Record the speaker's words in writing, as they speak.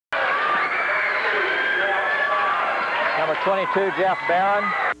Number 22, Jeff Barron.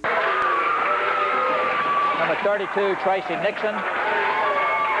 Number 32, Tracy Nixon.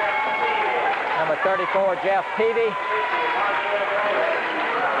 Number 34, Jeff Peavy.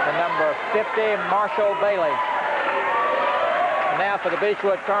 And number 50, Marshall Bailey. And now for the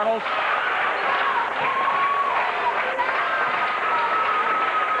Beechwood Colonels.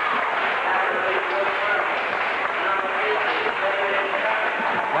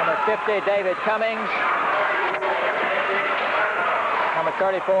 Number 50, David Cummings. Number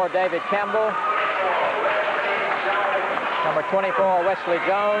 34, David Campbell. Number 24, Wesley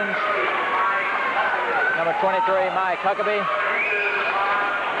Jones. Number 23, Mike Huckabee.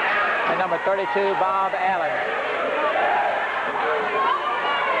 And number 32, Bob Allen.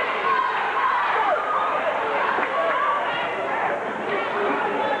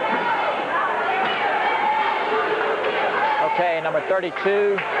 Okay, number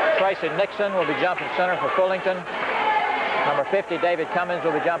 32, Tracy Nixon will be jumping center for Fullington. Number 50, David Cummings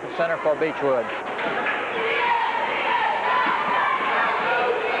will be jumping center for Beechwood.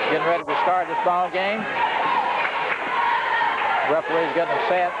 Getting ready to start this ball game. Referee's getting them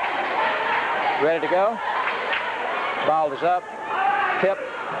set. Ready to go. Ball is up. Tip.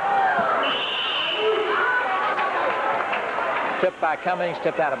 Tipped by Cummings,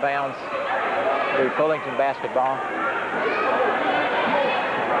 tipped out of bounds. Do Fullington basketball.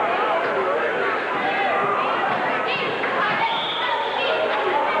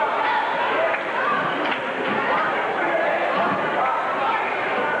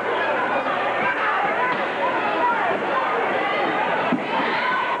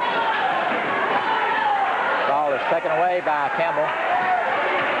 Taken away by Campbell.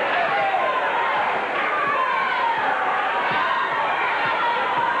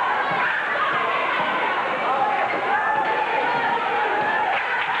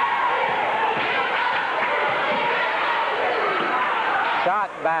 Shot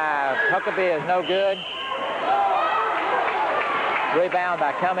by Huckabee is no good. Rebound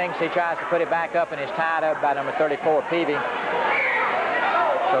by Cummings. He tries to put it back up and is tied up by number 34, Peavy.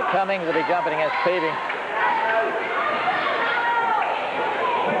 So Cummings will be jumping against Peavy.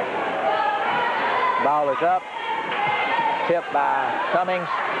 Ball is up. Tipped by Cummings.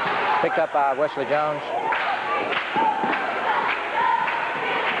 Picked up by Wesley Jones.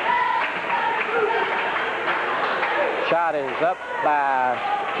 Shot is up by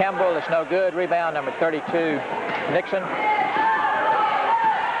Campbell. It's no good. Rebound number 32, Nixon.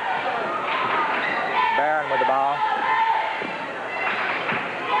 Barron with the ball.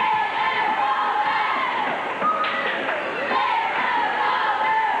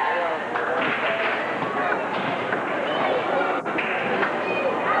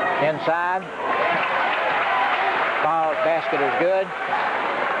 Inside. Ball basket is good.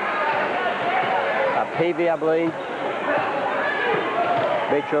 Peavy, I believe.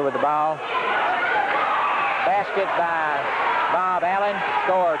 Beechwood with the ball. Basket by Bob Allen.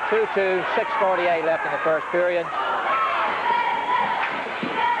 Score 2-2, 6:48 left in the first period.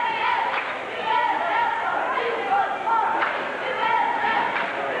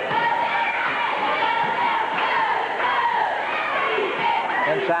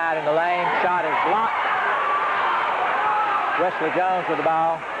 Inside in the lane, shot is blocked. Wesley Jones with the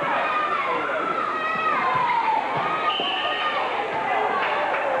ball.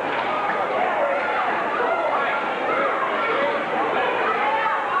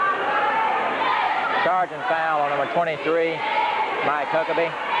 Sergeant foul on number 23, Mike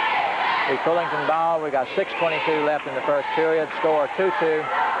Huckabee. The Fullington ball. We got 6:22 left in the first period. Score 2-2.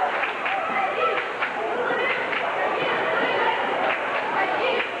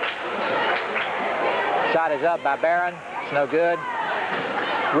 Shot is up by Barron. It's no good.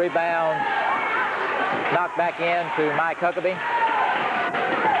 Rebound knocked back in to Mike Huckabee.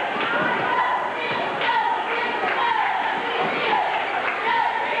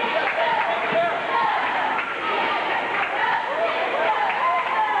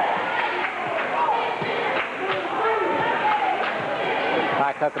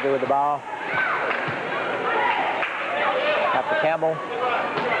 Mike Huckabee with the ball. Up to Campbell.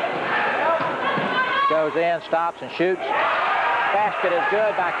 Goes in, stops, and shoots. Basket is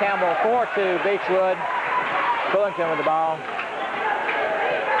good by Campbell. 4-2 Beechwood. Fullington with the ball.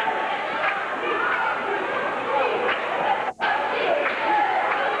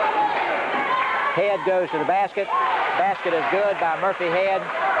 Head goes to the basket. Basket is good by Murphy Head.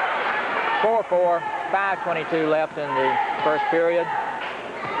 4-4, 5:22 left in the first period.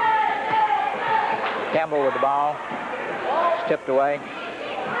 Campbell with the ball. It's tipped away.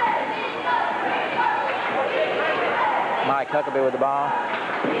 Mike Huckabee with the ball.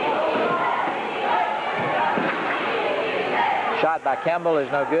 Shot by Kemble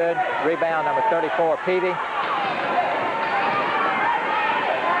is no good. Rebound, number 34, Peavy.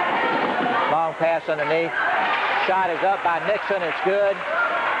 Long pass underneath. Shot is up by Nixon. It's good.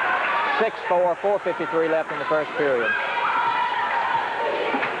 6-4, 4:53 left in the first period.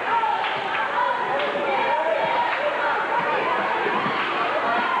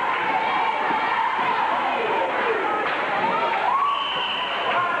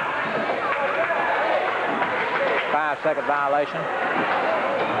 Second violation.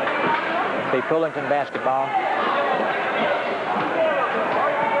 The Fullington basketball.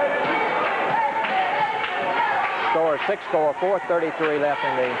 Score 6-4, 4:33 left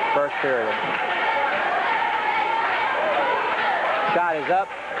in the first period. Shot is up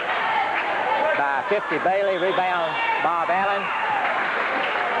by 50 Bailey. Rebound Bob Allen.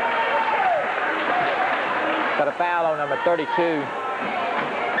 Got a foul on number 32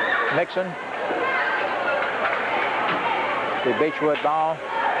 Nixon. The Beechwood ball.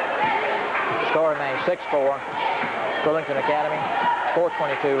 Score remains 6-4. Fullington Academy.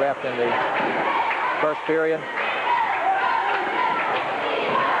 4:22 left in the first period.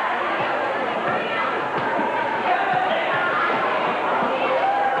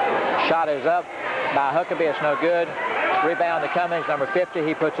 Shot is up by Huckabee. It's no good. Rebound to Cummings, number 50.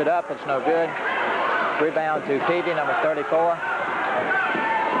 He puts it up. It's no good. Rebound to Peavy, number 34.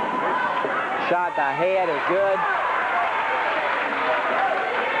 Shot by Head is good.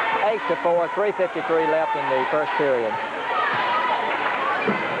 8-4, 3:53 left in the first period.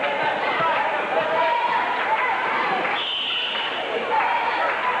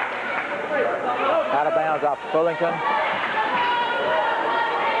 Out of bounds off Fullington.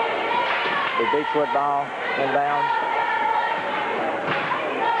 The Beechwood ball inbounds.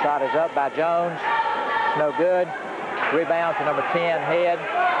 Shot is up by Jones. No good. Rebound to number 10, Head.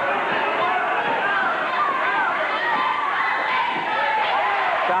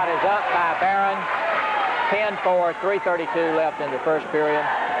 Shot is up by Barron. 10-4, 3:32 left in the first period.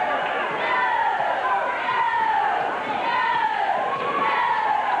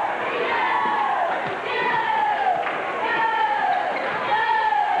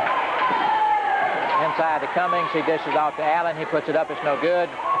 Inside to Cummings. He dishes off to Allen. He puts it up. It's no good.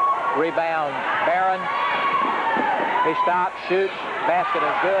 Rebound Barron. He stops, shoots. Basket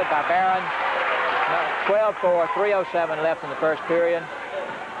is good by Barron. 12-4, 3:07 left in the first period.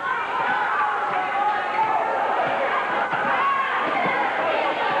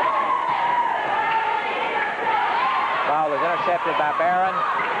 Ball is intercepted by Barron.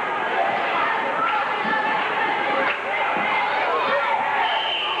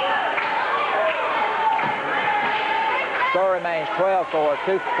 Score remains 12-4,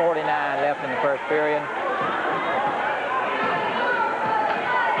 2:49 left in the first period.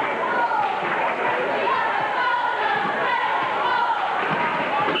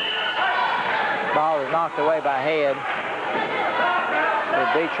 Ball is knocked away by Head.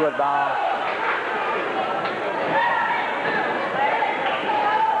 The Beechwood ball.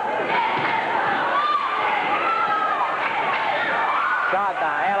 Shot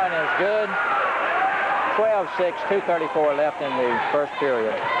by Allen is good. 12-6, 2:34 left in the first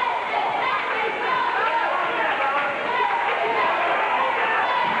period.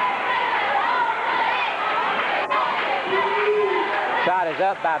 Shot is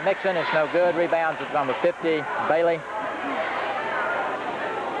up by Mixon. It's no good. Rebound to number 50, Bailey.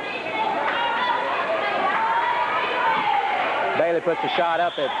 Bailey puts the shot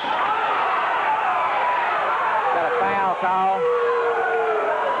up. It's got a foul call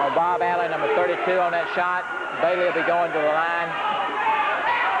on Bob Allen, number 32 on that shot. Bailey will be going to the line.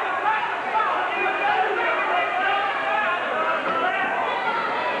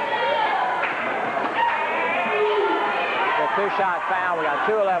 Two-shot foul. We got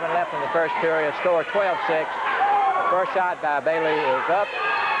 2:11 left in the first period. Score 12-6. First shot by Bailey is up.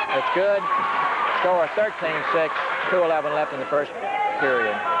 It's good. Score 13-6. 2:11 left in the first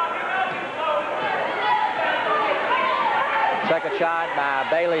period. Second shot by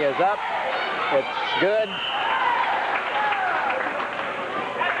Bailey is up. It's good.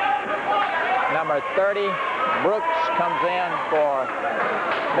 Number 30, Brooks, comes in for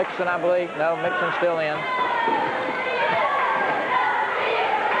Mixon, I believe. No, Mixon's still in.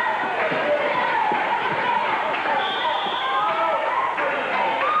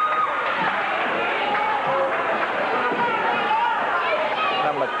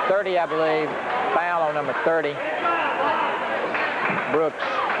 Number 30, I believe, foul on number 30. Brooks.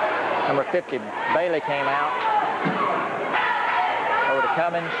 Number 50, Bailey came out. Over to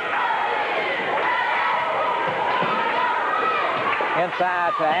Cummings.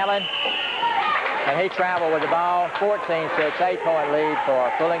 Inside to Allen. And he traveled with the ball. 14-6, 8-point lead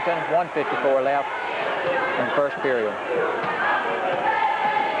for Fullington. 1:54 left in the first period.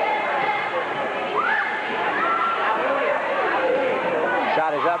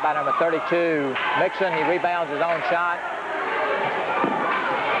 Shot is up by number 32, Mixon. He rebounds his own shot.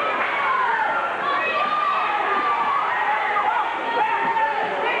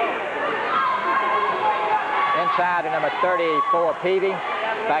 Inside to number 34, Peavy.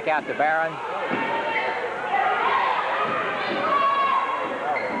 Back out to Barron.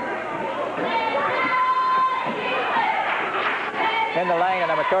 In the lane,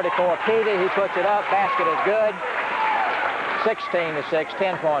 number 34, Peavy. He puts it up. Basket is good. 16-6,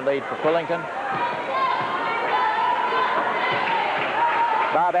 10-point lead for Fullington.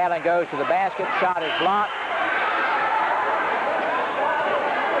 Bob Allen goes to the basket. Shot is blocked.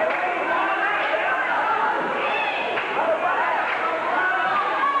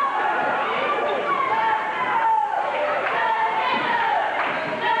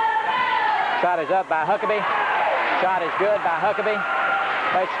 Shot is up by Huckabee. Shot is good by Huckabee.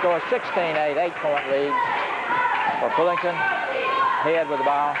 They score 16-8, 8-point lead for Fullington. Head with the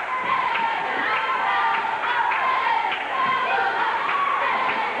ball.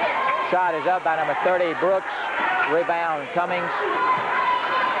 Shot is up by number 30, Brooks. Rebound, Cummings.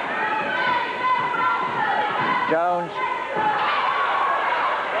 Jones.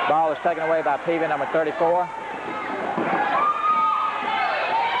 Ball is taken away by Peavy, number 34.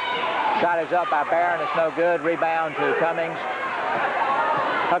 Shot is up by Barron. It's no good. Rebound to Cummings.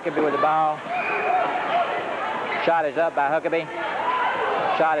 Huckabee with the ball. Shot is up by Huckabee.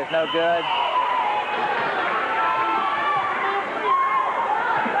 Shot is no good.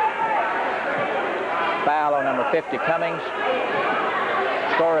 Foul on number 50, Cummings.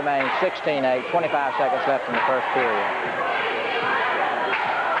 Score remains 16-8, 25 seconds left in the first period.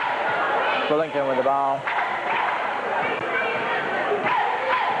 Fullington with the ball.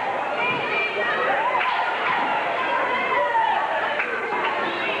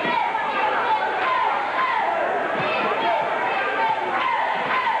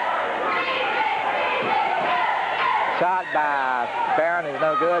 Shot by Barron is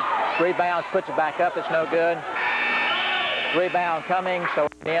no good. Rebounds, puts it back up. It's no good. Rebound Cummings. So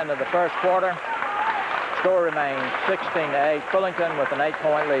at the end of the first quarter, score remains 16-8. Fullington with an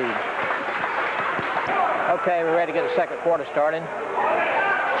 8-point lead. Okay, we're ready to get the second quarter started.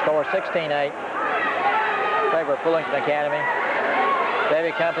 Score 16-8. Favor of Fullington Academy.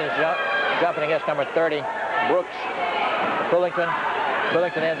 Davy Compton is jumping against number 30, Brooks. Fullington.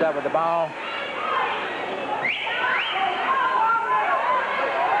 Fullington ends up with the ball.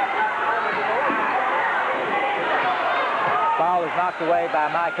 Ball is knocked away by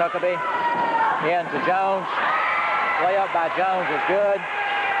Mike Huckabee. In to Jones. Layup by Jones is good.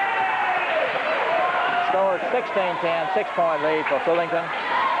 Scores 16-10, 6-point lead for Fullington.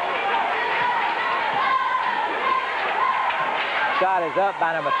 Shot is up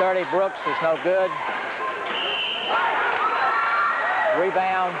by number 30, Brooks. It's no good.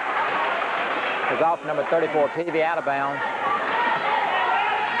 Rebound is off number 34, Peavy, out of bounds.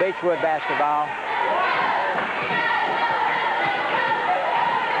 Beechwood basketball.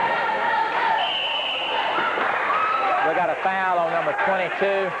 We got a foul on number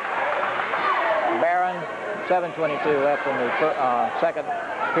 22, Barron. 7:22 left in the second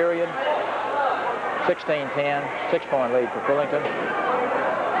period. 16-10, 6-point lead for Fullington.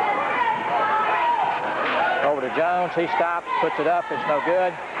 Over to Jones. He stops, puts it up. It's no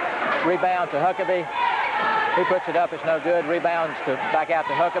good. Rebound to Huckabee. He puts it up. It's no good. Rebounds to back out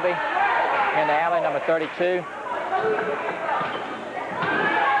to Huckabee. In the alley, number 32.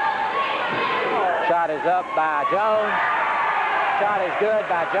 Shot is up by Jones. Shot is good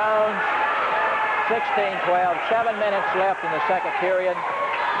by Jones. 16-12, 7 minutes left in the second period.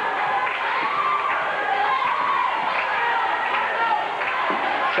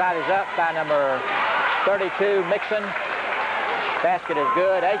 Shot is up by number 32, Mixon. Basket is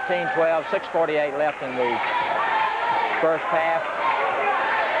good. 18-12, 6:48 left in the first half.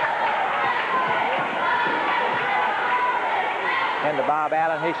 Into Bob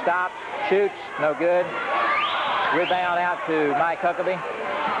Allen. He stops, shoots, no good. Rebound out to Mike Huckabee.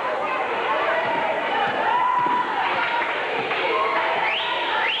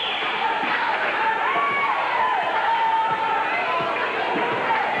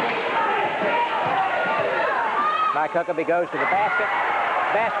 Mike Huckabee goes to the basket.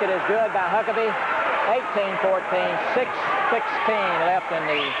 Basket is good by Huckabee. 18-14, 6:16 left in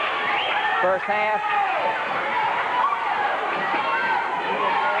the first half.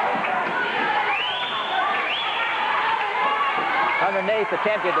 Underneath,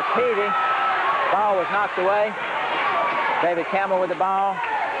 attempted to Peavy. Ball was knocked away. David Campbell with the ball.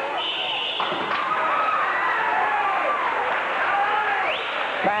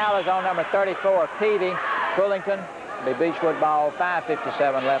 Foul is on number 34, Peavy, Fullington. It'll be Beechwood ball,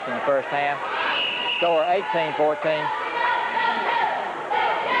 5:57 left in the first half. Score 18-14.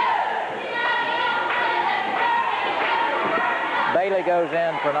 Bailey goes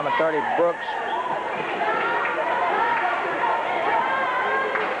in for number 30, Brooks.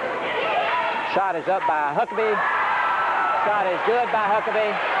 Shot is up by Huckabee. Shot is good by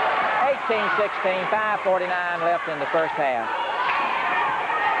Huckabee. 18-16, 5:49 left in the first half.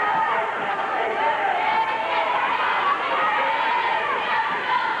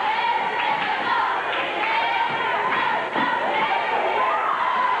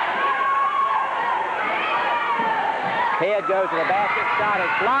 Head goes to the basket. Shot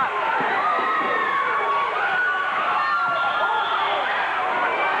is blocked.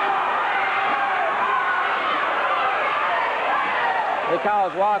 He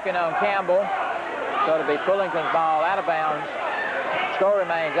calls walking on Campbell. So it'll be Fullington's ball out of bounds. Score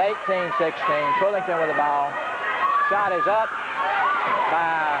remains 18-16. Fullington with the ball. Shot is up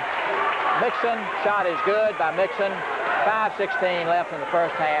by Mixon. Shot is good by Mixon. 5:16 left in the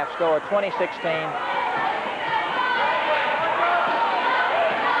first half. Score 20-16.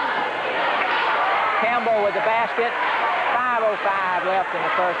 Campbell with the basket. 5:05 left in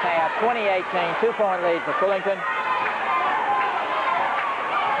the first half. 20-18. 2-point lead for Fullington.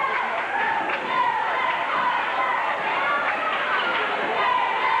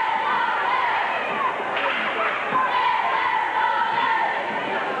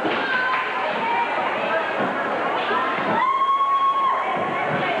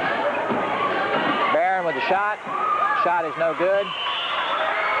 Shot is no good.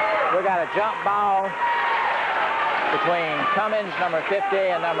 We got a jump ball between Cummins, number 50,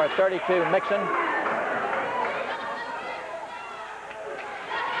 and number 32, Mixon.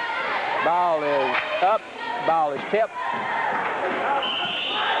 Ball is up. Ball is tipped.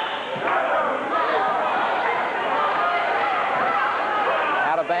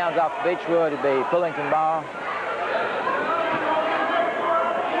 Out of bounds off Beechwood. It'd be Fullington ball.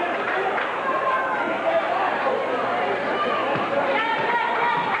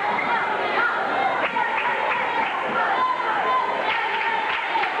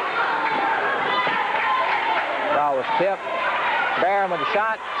 Tip. Barron with the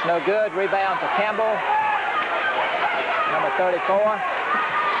shot. It's no good. Rebound for Campbell. Number 34.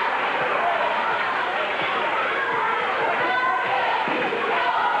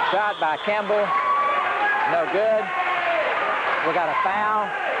 Shot by Campbell. No good. We got a foul.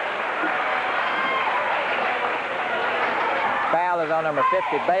 Foul is on number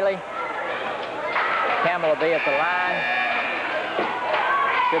 50, Bailey. Campbell will be at the line.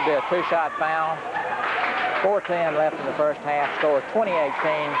 Should be a two-shot foul. 4:10 left in the first half. Score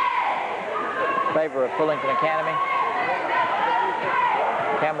 20-18 in favor of Fullington Academy.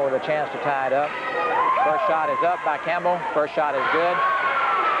 Campbell with a chance to tie it up. First shot is up by Campbell. First shot is good.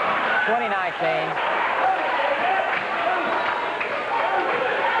 20-19.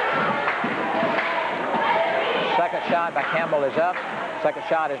 Second shot by Campbell is up. Second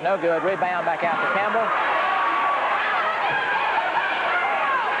shot is no good. Rebound back out to Campbell.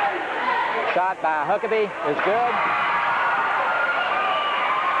 Shot by Huckabee is good.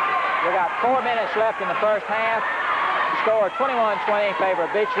 We got 4 minutes left in the first half. Score 21-20 in favor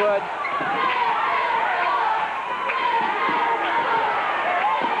of Beechwood.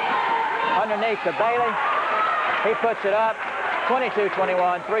 Underneath to Bailey. He puts it up.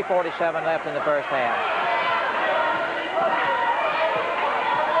 22-21, 3:47 left in the first half.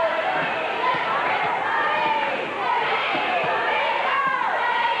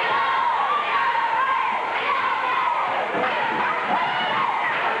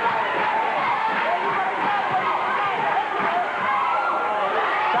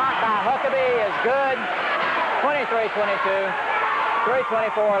 Good. 23-22.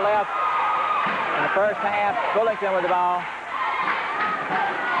 3:24 left in the first half. Fullington with the ball.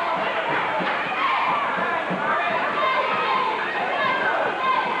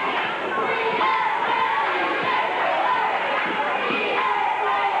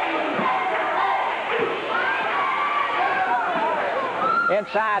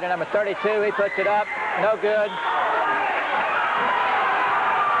 Inside to number 32. He puts it up. No good.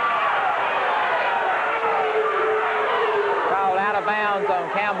 Bounds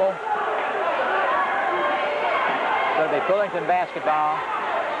on Campbell. So it'll be Fullington basketball.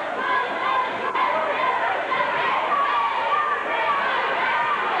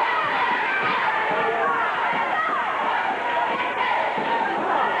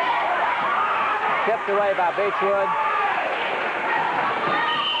 Tipped away by Beechwood.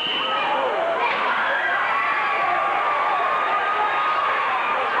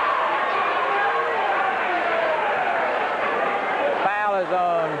 Foul is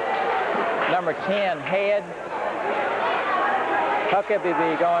on number 10, Head. Huckabee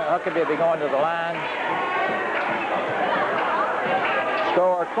will be going to the line.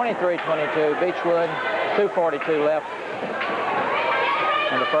 Score 23-22, Beechwood, 2:42 left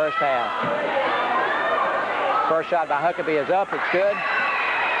in the first half. First shot by Huckabee is up, it's good.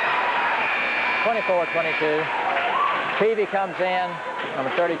 24-22. Peavy comes in,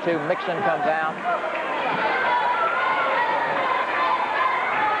 number 32, Mixon comes out.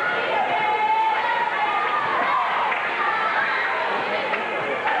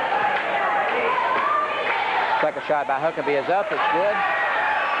 Second shot by Huckabee is up, it's good.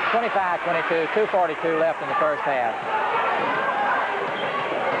 25-22, 2:42 left in the first half.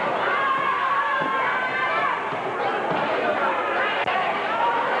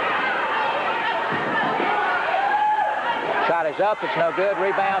 Shot is up, it's no good.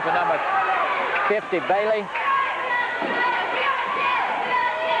 Rebound to number 50, Bailey.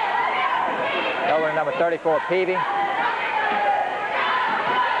 Over to number 34, Peavy.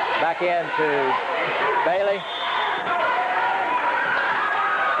 Back into Bailey.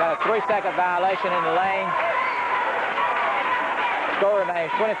 Got a 3-second violation in the lane. Score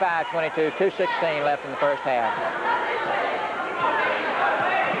remains 25-22, 2:16 left in the first half.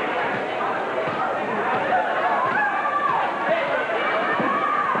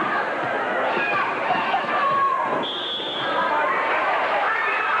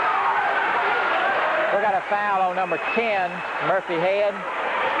 We got a foul on number 10, Murphy Head.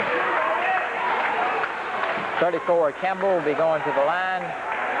 34, Campbell will be going to the line.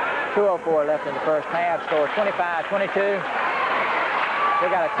 2:04 left in the first half. Score 25-22. We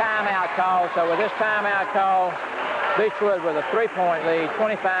got a timeout call, so with this timeout call, Beechwood with a 3-point lead,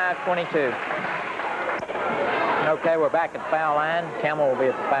 25-22. Okay, we're back at the foul line. Campbell will be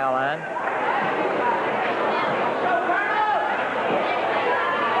at the foul line.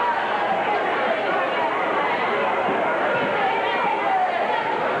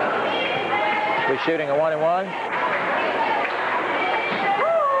 We're shooting a 1-and-1.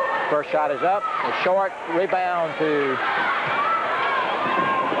 First shot is up. It's short. Rebound to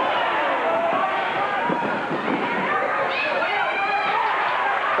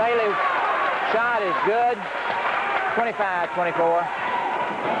Bailey. Shot is good. 25-24.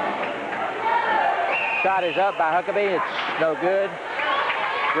 Shot is up by Huckabee. It's no good.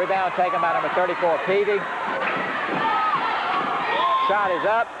 Rebound taken by number 34, Peavy. Shot is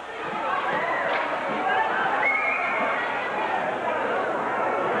up.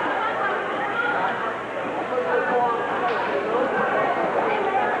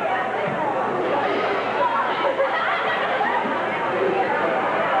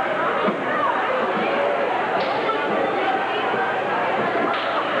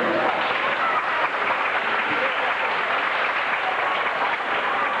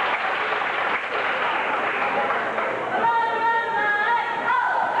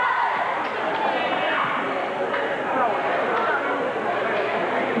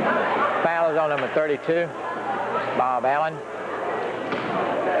 On number 32, Bob Allen.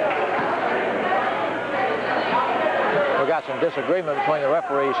 We've got some disagreement between the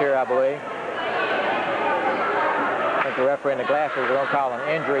referees here, I believe. I think the referee and the glasses are going to call an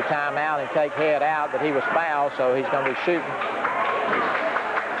injury timeout and take Head out, but he was fouled, so he's going to be shooting.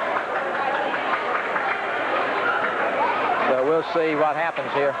 So we'll see what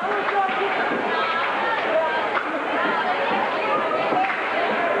happens here.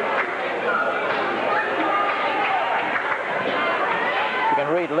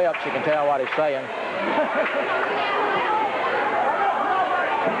 Read lips, you can tell what he's saying.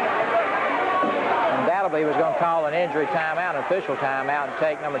 Undoubtedly, he was going to call an injury timeout, an official timeout, and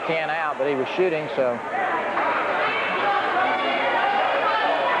take number 10 out, but he was shooting, so.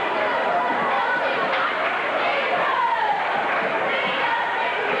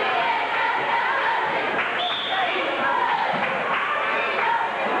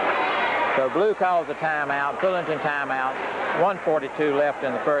 So Blue calls the timeout, Fullington timeout. 1:42 left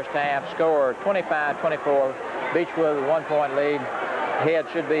in the first half. Score 25-24. Beechwood with a 1-point lead. Head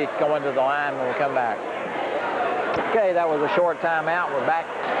should be going to the line when we come back. Okay, that was a short timeout. We're back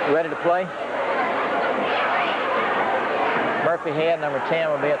ready to play. Murphy Head, number 10,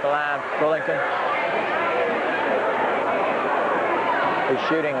 will be at the line for Fullington. He's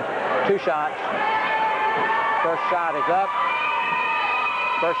shooting 2 shots. First shot is up.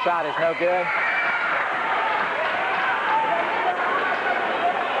 First shot is no good.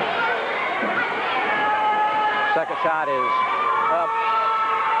 Second shot is up.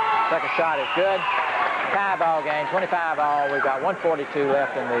 Second shot is good. Tie ball game, 25 all. We've got 1:42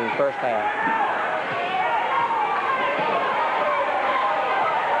 left in the first half.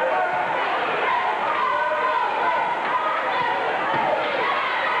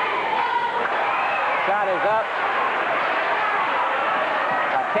 Shot is up.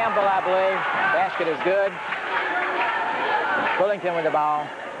 By Campbell, I believe. Basket is good. Fullington with the ball,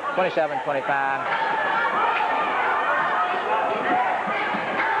 27-25.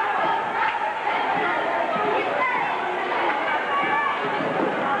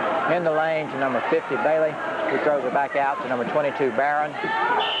 In the lane to number 50, Bailey. He throws it back out to number 22, Barron.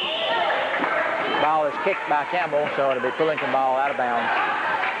 Ball is kicked by Campbell, so it'll be Fullington ball out of bounds.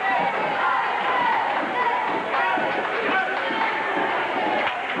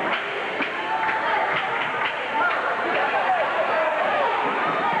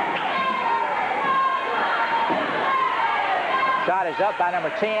 Shot is up by number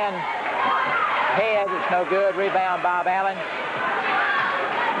 10. Head, it's no good. Rebound, Bob Allen.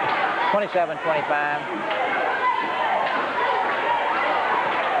 27-25.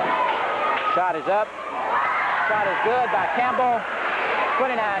 Shot is up. Shot is good by Campbell.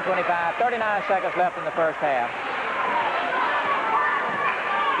 29-25. 39 seconds left in the first half.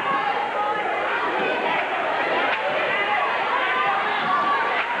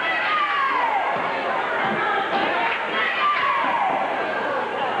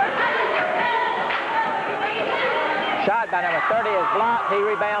 Shot by number 30 is blocked. He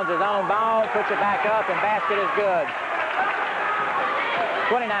rebounds his own ball, puts it back up, and basket is good.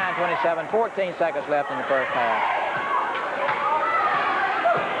 29-27, 14 seconds left in the first half.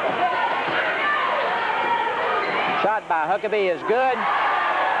 Shot by Huckabee is good.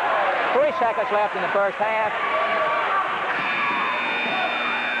 3 seconds left in the first half.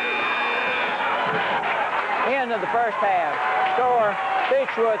 End of the first half. Score,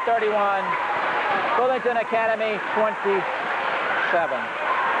 Beechwood 31. Fullington Academy 27.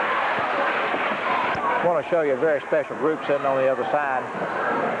 I want to show you a very special group sitting on the other side.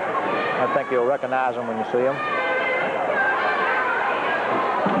 I think you'll recognize them when you see them.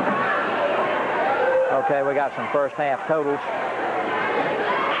 Okay, we got some first half totals.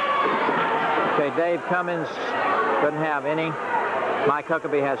 Okay, Dave Cummins doesn't have any. Mike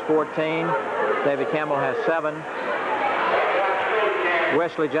Huckabee has 14. David Campbell has 7.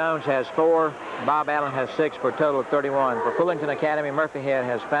 Wesley Jones has 4. Bob Allen has 6 for a total of 31. For Fullington Academy, Murphy Head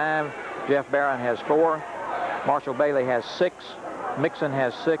has 5. Jeff Barron has 4. Marshall Bailey has 6. Mixon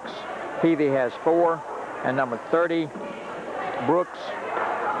has 6. Peavy has 4. And number 30, Brooks,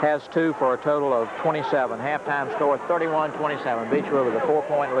 has 2 for a total of 27. Halftime score 31-27. Beechwood with a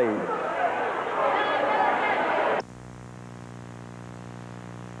 4-point lead.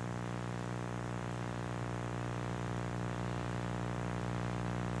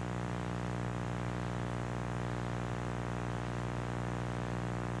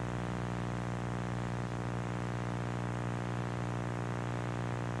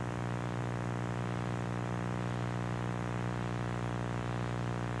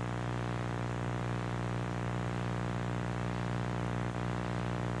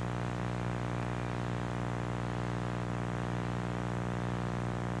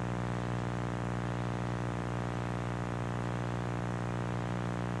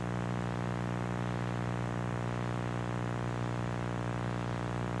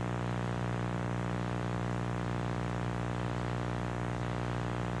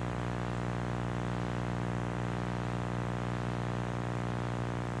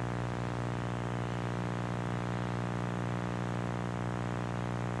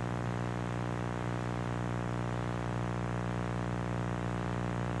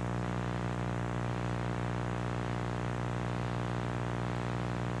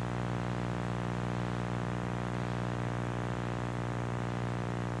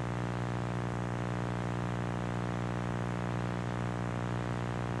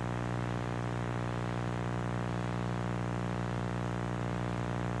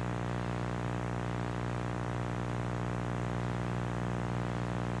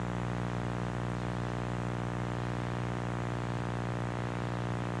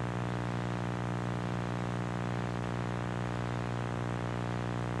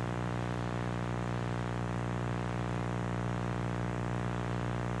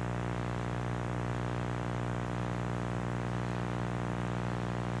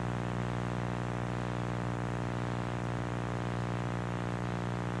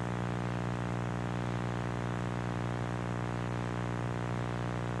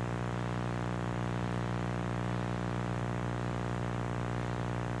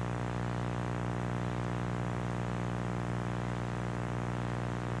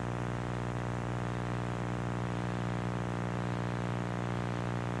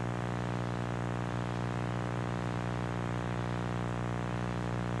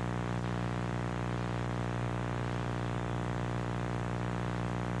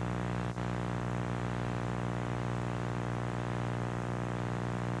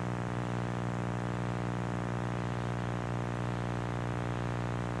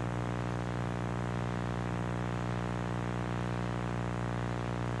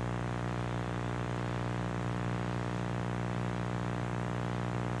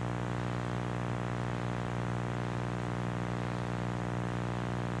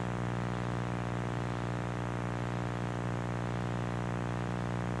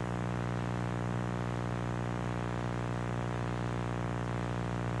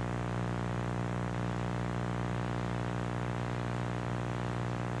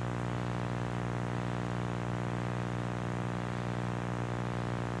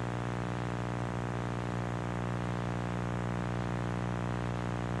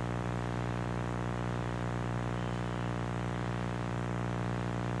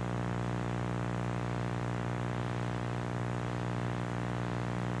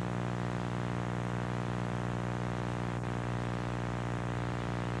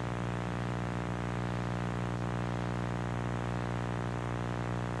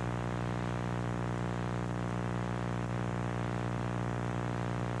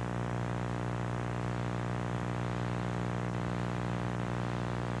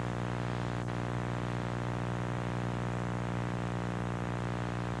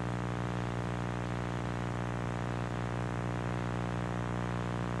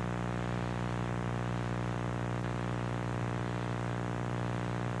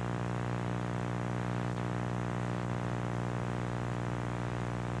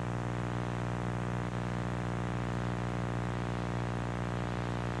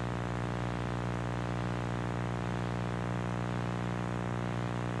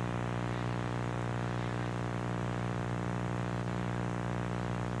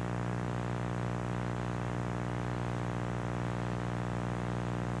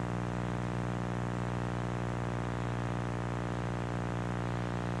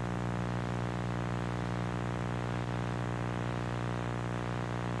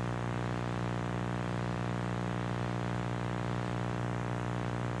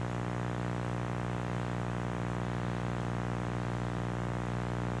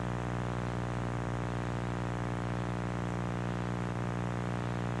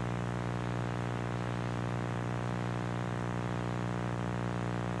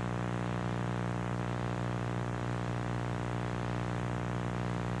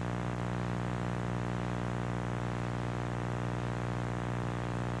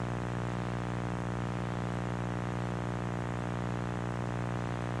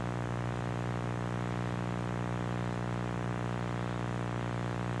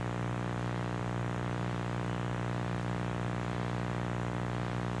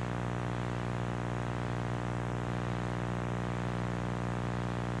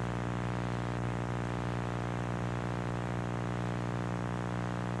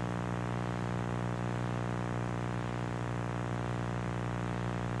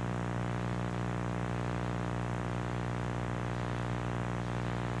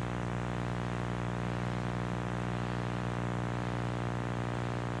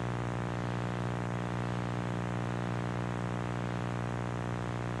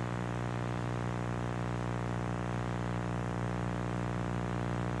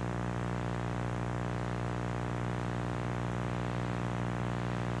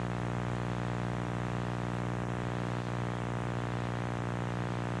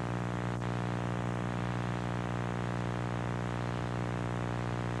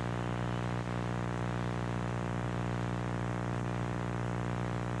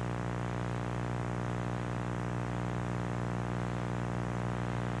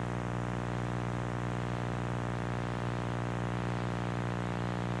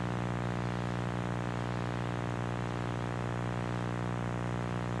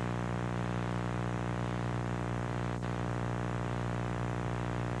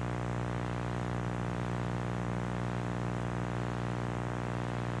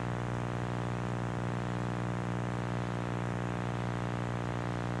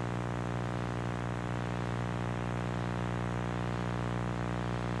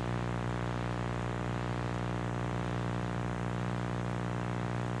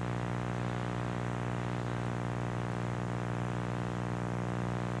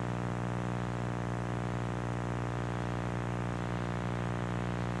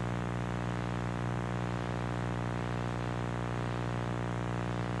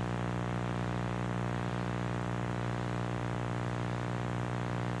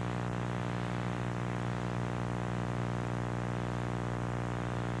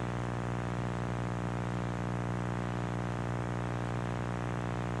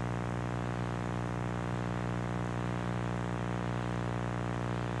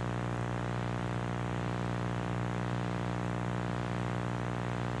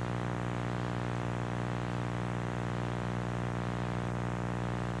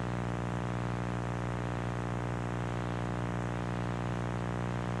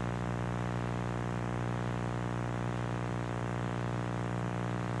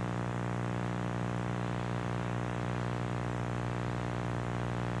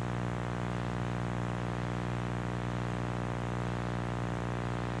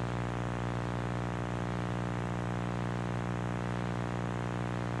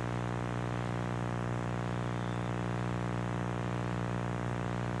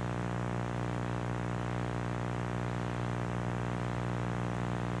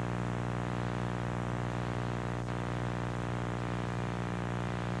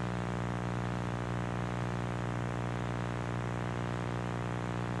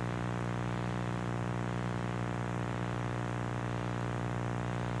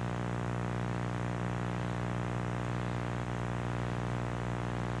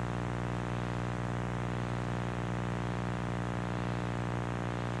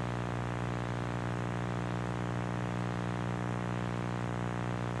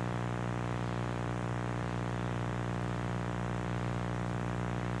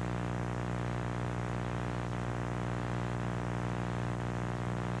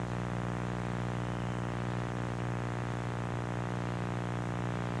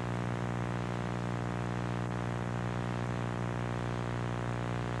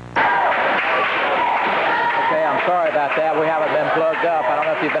 about that. We haven't been plugged up. I don't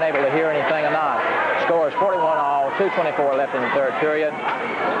know if you've been able to hear anything or not. Score is 41-all, 2:24 left in the third period.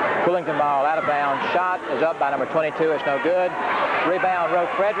 Fullington ball out of bounds. Shot is up by number 22. It's no good. Rebound, Roe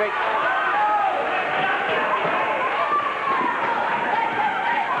Frederick.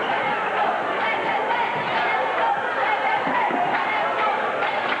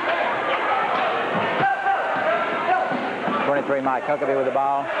 Mike Huckabee with the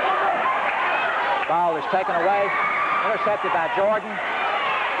ball. Ball is taken away. Intercepted by Jordan.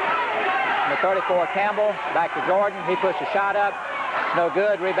 Number 34, Campbell. Back to Jordan. He puts a shot up. No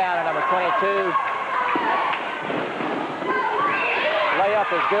good. Rebound at number 22.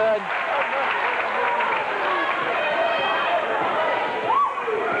 Layup is good.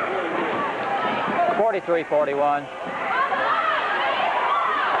 (43-41).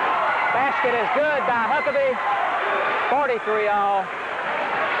 Basket is good by Huckabee. 43-all.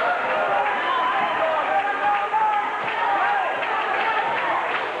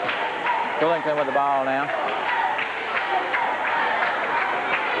 Fullington with the ball now.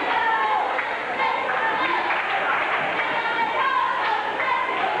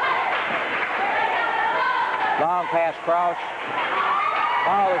 Long pass cross.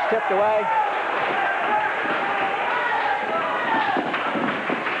 Ball is tipped away.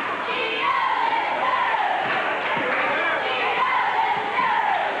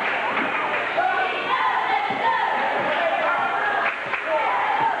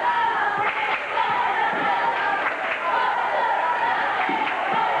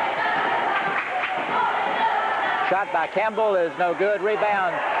 Shot by Campbell is no good.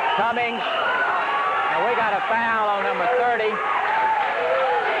 Rebound, Cummings. And we got a foul on number 30.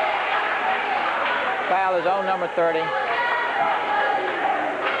 Foul is on number 30.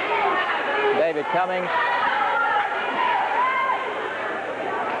 David Cummings.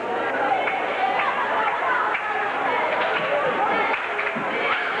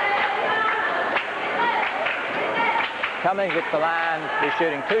 Cummings at the line. He's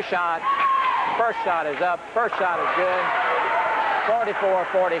shooting 2 shots. First shot is up. First shot is good.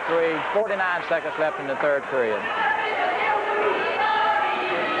 44-43. 49 seconds left in the third period.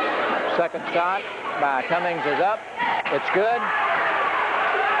 Second shot by Cummings is up. It's good.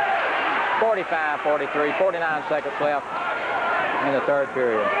 45-43. 49 seconds left in the third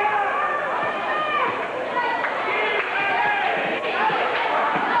period.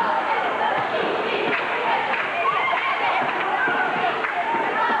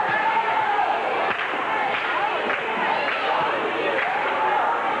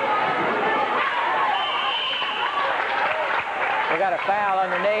 Got a foul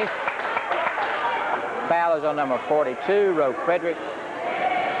underneath. Foul is on number 42, Roe Frederick.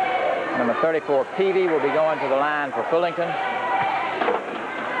 Number 34, Peavy, will be going to the line for Fullington.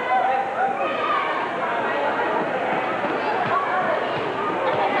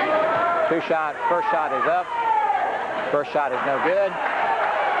 Two shot. First shot is up. First shot is no good.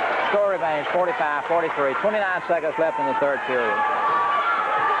 Score remains 45-43. 29 seconds left in the third period.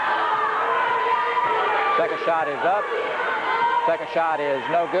 Second shot is up. Second shot is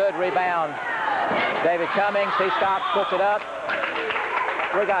no good. Rebound, David Cummings. He stops, puts it up.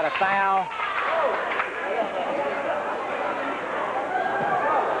 We got a foul.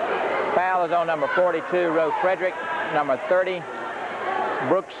 Foul is on number 42, Roe Frederick. Number 30,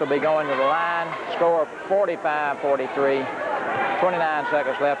 Brooks, will be going to the line. Score 45-43. 29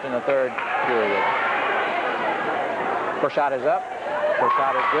 seconds left in the third period. First shot is up. First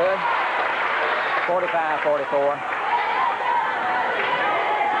shot is good. 45-44.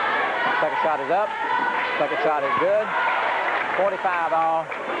 Second shot is up. Second shot is good. 45-all.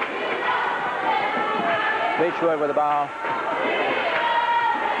 Beechwood with the ball.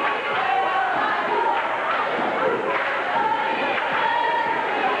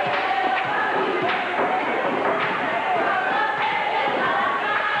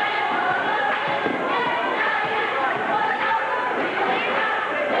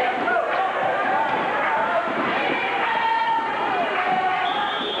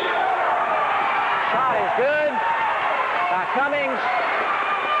 Cummings,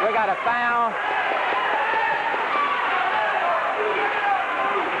 we got a foul.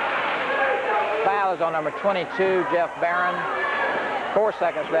 Foul is on number 22, Jeff Barron. 4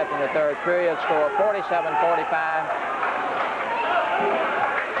 seconds left in the third period. Score 47-45.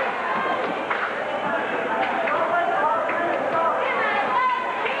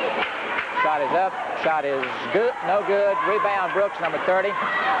 Shot is up. Shot is good. No good. Rebound, Brooks, number 30.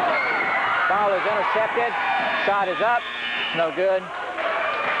 Ball is intercepted. Shot is up. No good.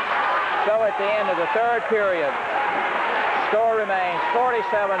 So at the end of the third period, score remains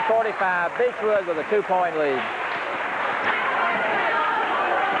 47-45. Beechwood with a 2-point lead.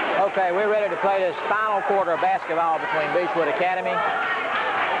 Okay, we're ready to play this final quarter of basketball between Beechwood Academy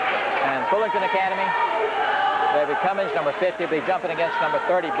and Fullington Academy. David Cummings, number 50, will be jumping against number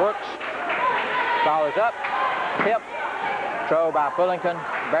 30, Brooks. Ball is up, tip, throw by Fullington,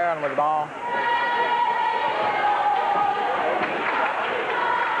 Barron with the ball.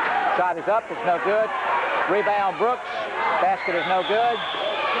 Shot is up, it's no good. Rebound Brooks, basket is no good.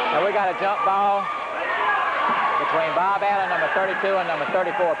 And we got a jump ball between Bob Allen, number 32, and number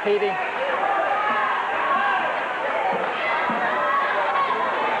 34, Peavy.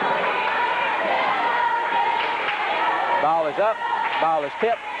 Ball is up, ball is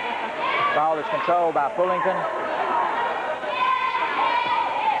tipped, ball is controlled by Fullington.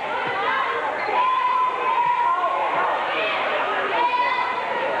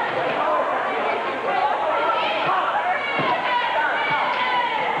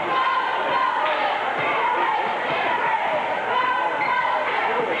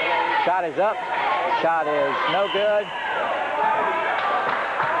 Shot is up, shot is no good.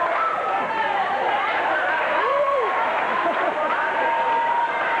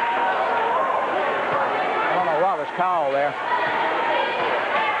 I don't know what was called there.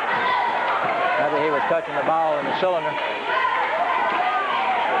 Maybe he was touching the ball in the cylinder.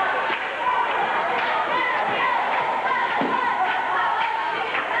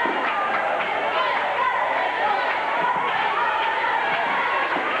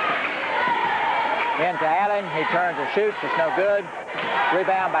 Into Allen, he turns and shoots, it's no good.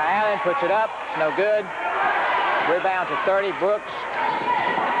 Rebound by Allen, puts it up, it's no good. Rebound to 30, Brooks.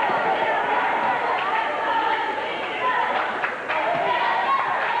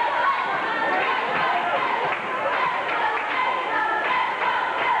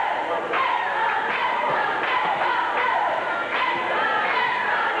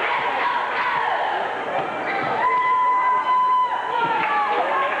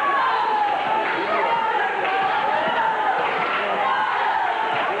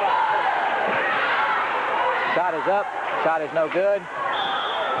 Shot is up, shot is no good.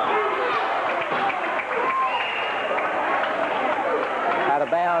 Out of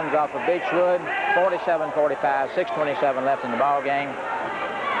bounds off of Beechwood, 47-45, 6:27 left in the ball game.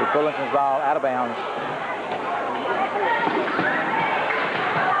 With Fullington's ball out of bounds.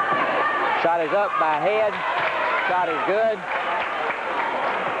 Shot is up by Head, shot is good.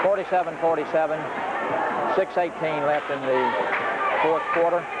 47-47, 6:18 left in the fourth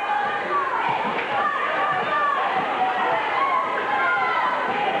quarter.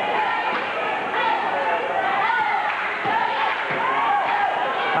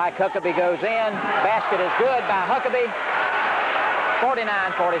 Huckabee goes in. Basket is good by Huckabee.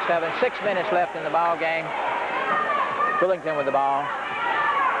 49-47. 6 minutes left in the ball game. Fullington with the ball.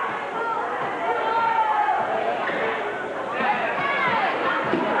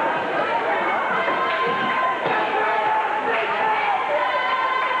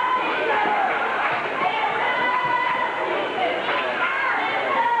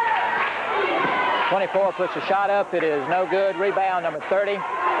 .24 puts a shot up. It is no good. Rebound number 30.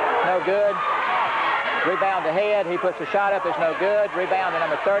 No good. Rebound to Head. He puts a shot up. It's no good. Rebound to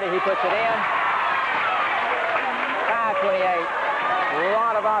number 30. He puts it in. 5:28. A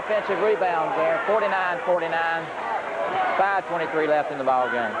lot of offensive rebounds there. 49-49. 5:23 left in the ball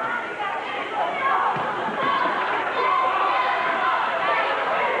game.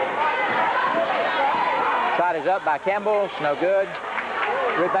 Shot is up by Campbell. It's no good.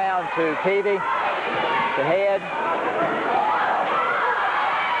 Rebound to Peavy. To Head.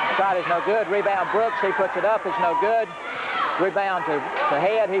 Shot is no good. Rebound Brooks. He puts it up. It's no good. Rebound to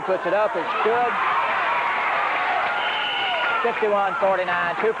Head. He puts it up. It's good.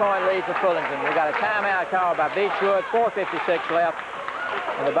 51-49. 2-point lead for Fullington. We got a timeout called by Beechwood. 4:56 left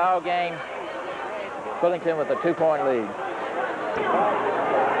in the ball game. Fullington with a 2-point lead.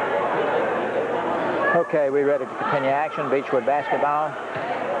 Okay, we're ready to continue action. Beechwood basketball.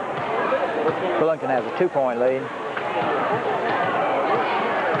 Fullington has a 2-point lead.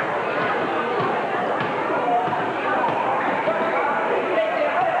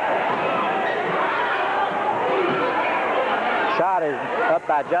 Shot is up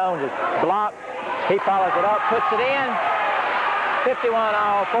by Jones. It's blocked. He follows it up, puts it in. 51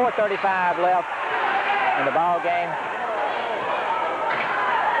 all, 4:35 left in the ball game.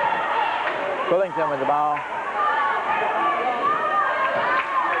 Fullington with the ball.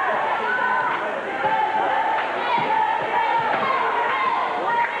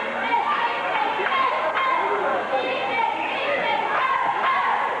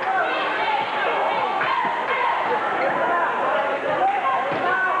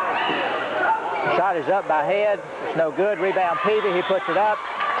 Shot is up by Head. It's no good. Rebound Peavy. He puts it up.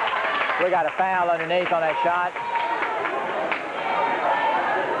 We got a foul underneath on that shot.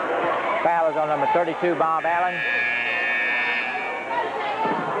 Foul is on number 32, Bob Allen.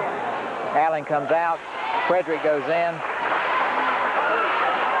 Allen comes out. Frederick goes in.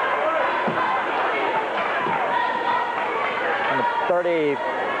 Number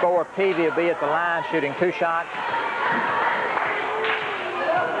 34, Peavy will be at the line shooting 2 shots.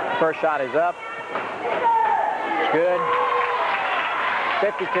 First shot is up. It's good.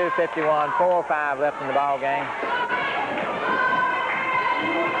 52-51, 4:05 left in the ball game.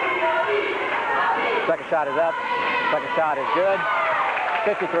 Second shot is up. Second shot is good.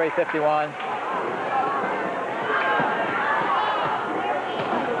 53-51.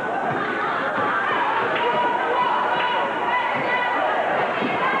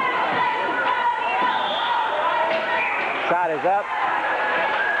 Shot is up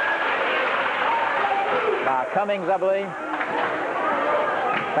by Cummings, I believe.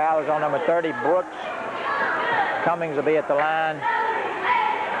 Foul is on number 30, Brooks. Cummings will be at the line.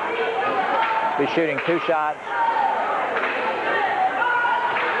 Be shooting 2 shots.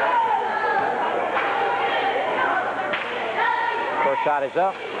 First shot is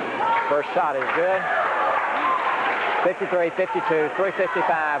up. First shot is good. 53-52,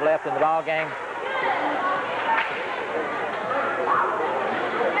 3:55 left in the ball game.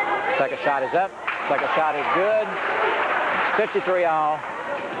 Second shot is up. Second shot is good. 53 all.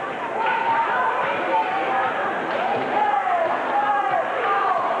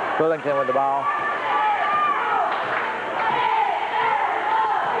 Fullington with the ball.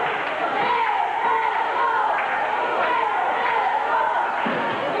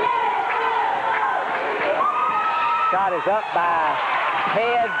 Shot is up by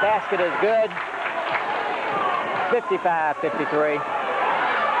Head. Basket is good. 55-53.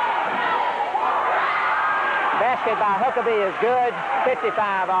 Basket by Huckabee is good.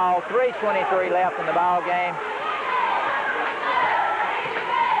 55 all. 3:23 left in the ball game.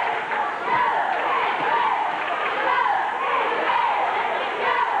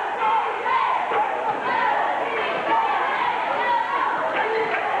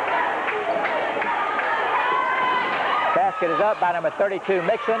 Basket is up by number 32,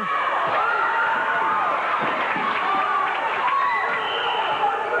 Mixon.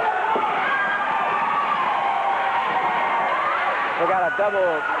 We got a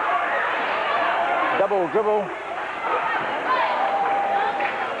double dribble.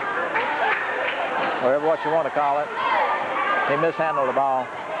 Whatever what you want to call it. He mishandled the ball.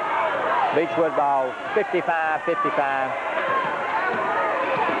 Beechwood ball, 55-55.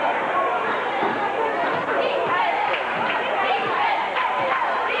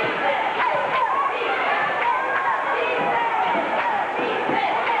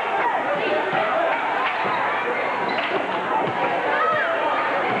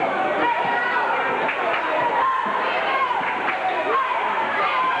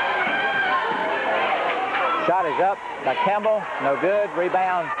 Shot is up by Campbell, no good.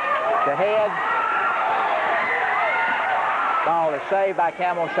 Rebound to Head. Ball is saved by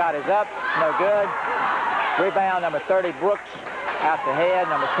Campbell. Shot is up, no good. Rebound number 30, Brooks, out to Head,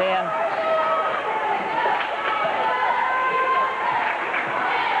 number 10.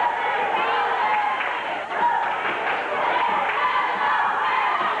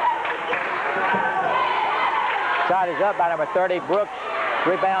 Shot is up by number 30, Brooks.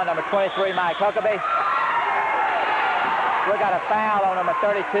 Rebound number 23, Mike Huckabee. We got a foul on number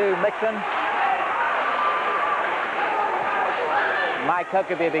 32, Mixon. Mike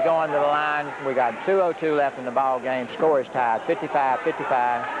Huckabee will be going to the line. We got 2:02 left in the ball game. Score is tied,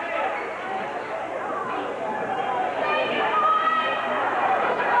 55-55.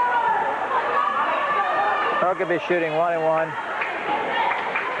 Huckabee shooting 1-1.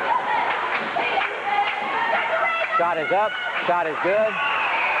 Shot is up. Shot is good.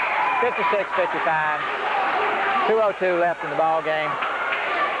 56-55. 2:02 left in the ball game.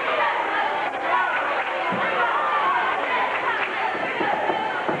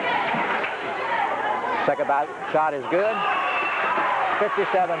 Second shot is good.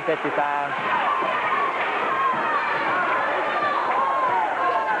 57-55.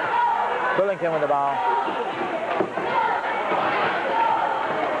 Fullington with the ball.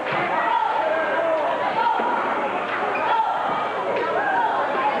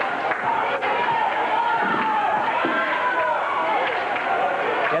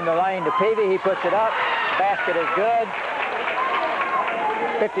 In the lane to Peavy, he puts it up. Basket is good.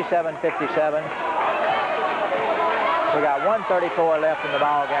 57-57. We got 1:34 left in the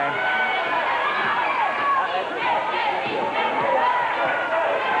ball game.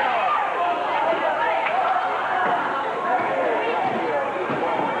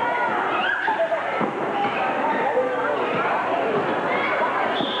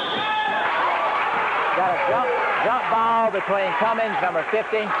 between Cummings, number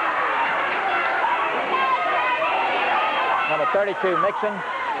 50, number 32, Mixon.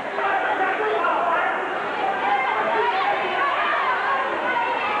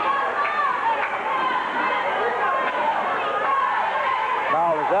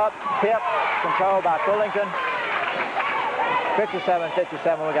 Ball is up, tip, controlled by Fullington.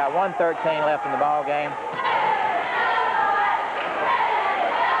 57-57, we got 1:13 left in the ball game.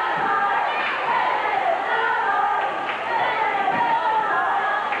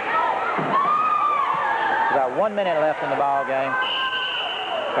 About 1 minute left in the ball game.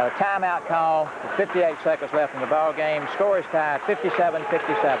 Got a timeout call with 58 seconds left in the ball game. Score is tied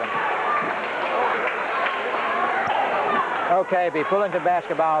 57-57. Okay, be Fullington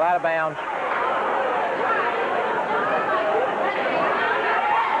basketball out of bounds.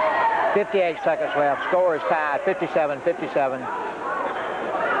 58 seconds left. Score is tied 57-57.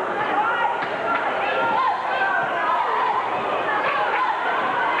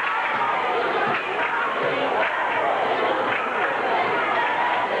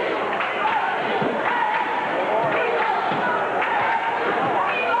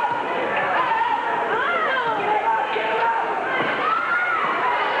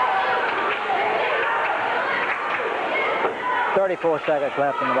 Seconds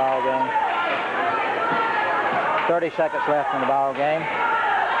left in the ball game. 30 seconds left in the ball game.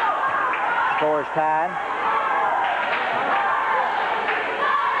 Score is tied.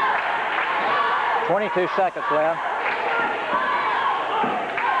 22 seconds left.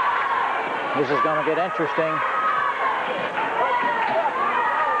 This is going to get interesting.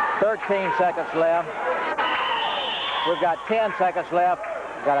 13 seconds left. We've got 10 seconds left.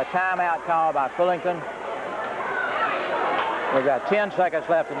 We've got a timeout call by Fullington. We've got 10 seconds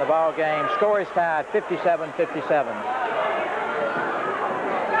left in the ball game. Score is tied 57-57.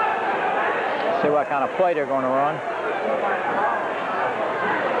 See what kind of play they're going to run.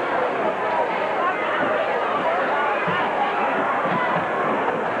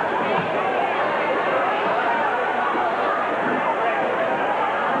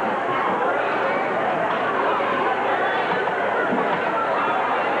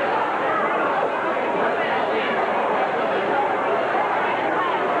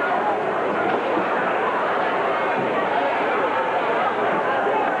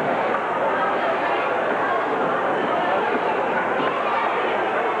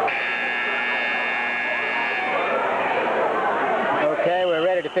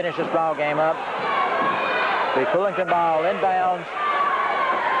 Finish this ball game up. The Fullington ball inbounds.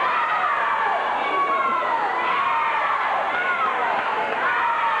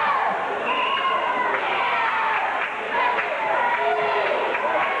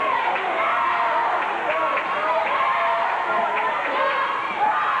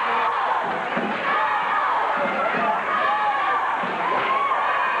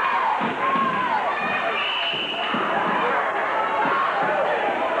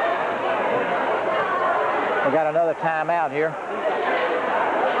 We got another timeout here.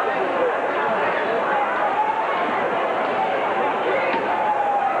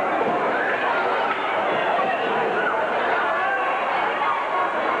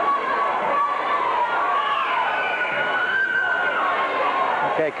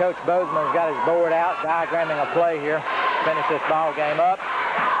 Okay, Coach Bozeman's got his board out, diagramming a play here. Finish this ball game up.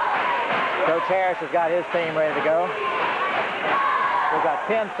 Coach Harris has got his team ready to go. We've got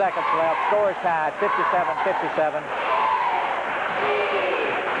 10 seconds left. Score is tied 57-57.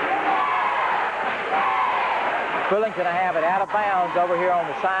 Fullington will have it out of bounds over here on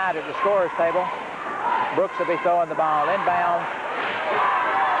the side of the scorer's table. Brooks will be throwing the ball inbounds.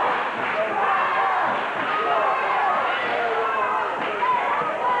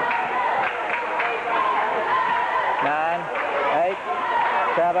 Nine, 8,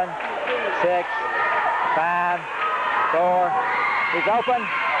 7, 6, 5, 4. He's open.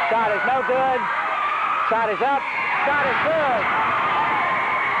 Shot is no good. Shot is up. Shot is good.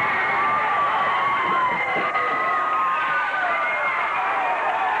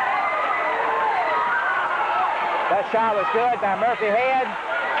 That shot was good by Murphy Head.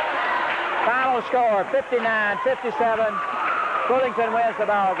 Final score, 59-57. Fullington wins the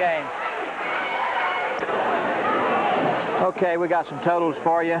ball game. Okay, we got some totals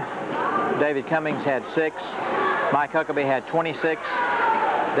for you. David Cummings had 6. Mike Huckabee had 26.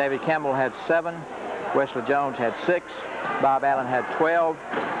 David Campbell had 7. Wesley Jones had 6. Bob Allen had 12.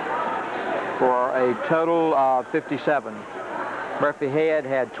 For a total of 57. Murphy Head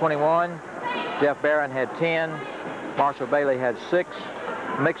had 21. Jeff Barron had 10. Marshall Bailey had 6.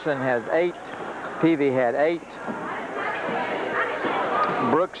 Mixon has 8. Peavy had 8.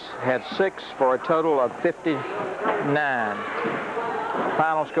 Brooks had 6 for a total of 59.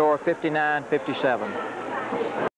 Final score 59-57.